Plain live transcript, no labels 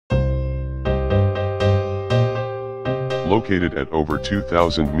Located at over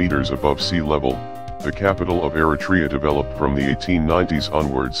 2,000 meters above sea level, the capital of Eritrea developed from the 1890s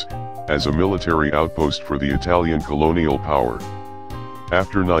onwards, as a military outpost for the Italian colonial power.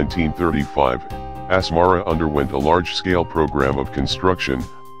 After 1935, Asmara underwent a large-scale program of construction,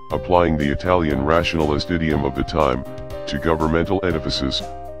 applying the Italian rationalist idiom of the time, to governmental edifices,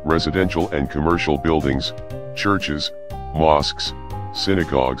 residential and commercial buildings, churches, mosques,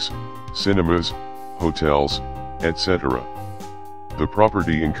 synagogues, cinemas, hotels, etc. The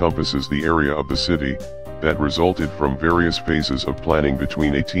property encompasses the area of the city, that resulted from various phases of planning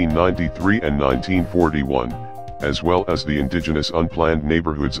between 1893 and 1941, as well as the indigenous unplanned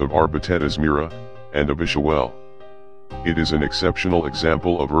neighborhoods of Arbatet Asmara, and Abishawel. It is an exceptional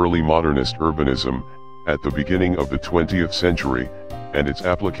example of early modernist urbanism, at the beginning of the 20th century, and its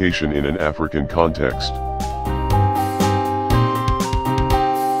application in an African context.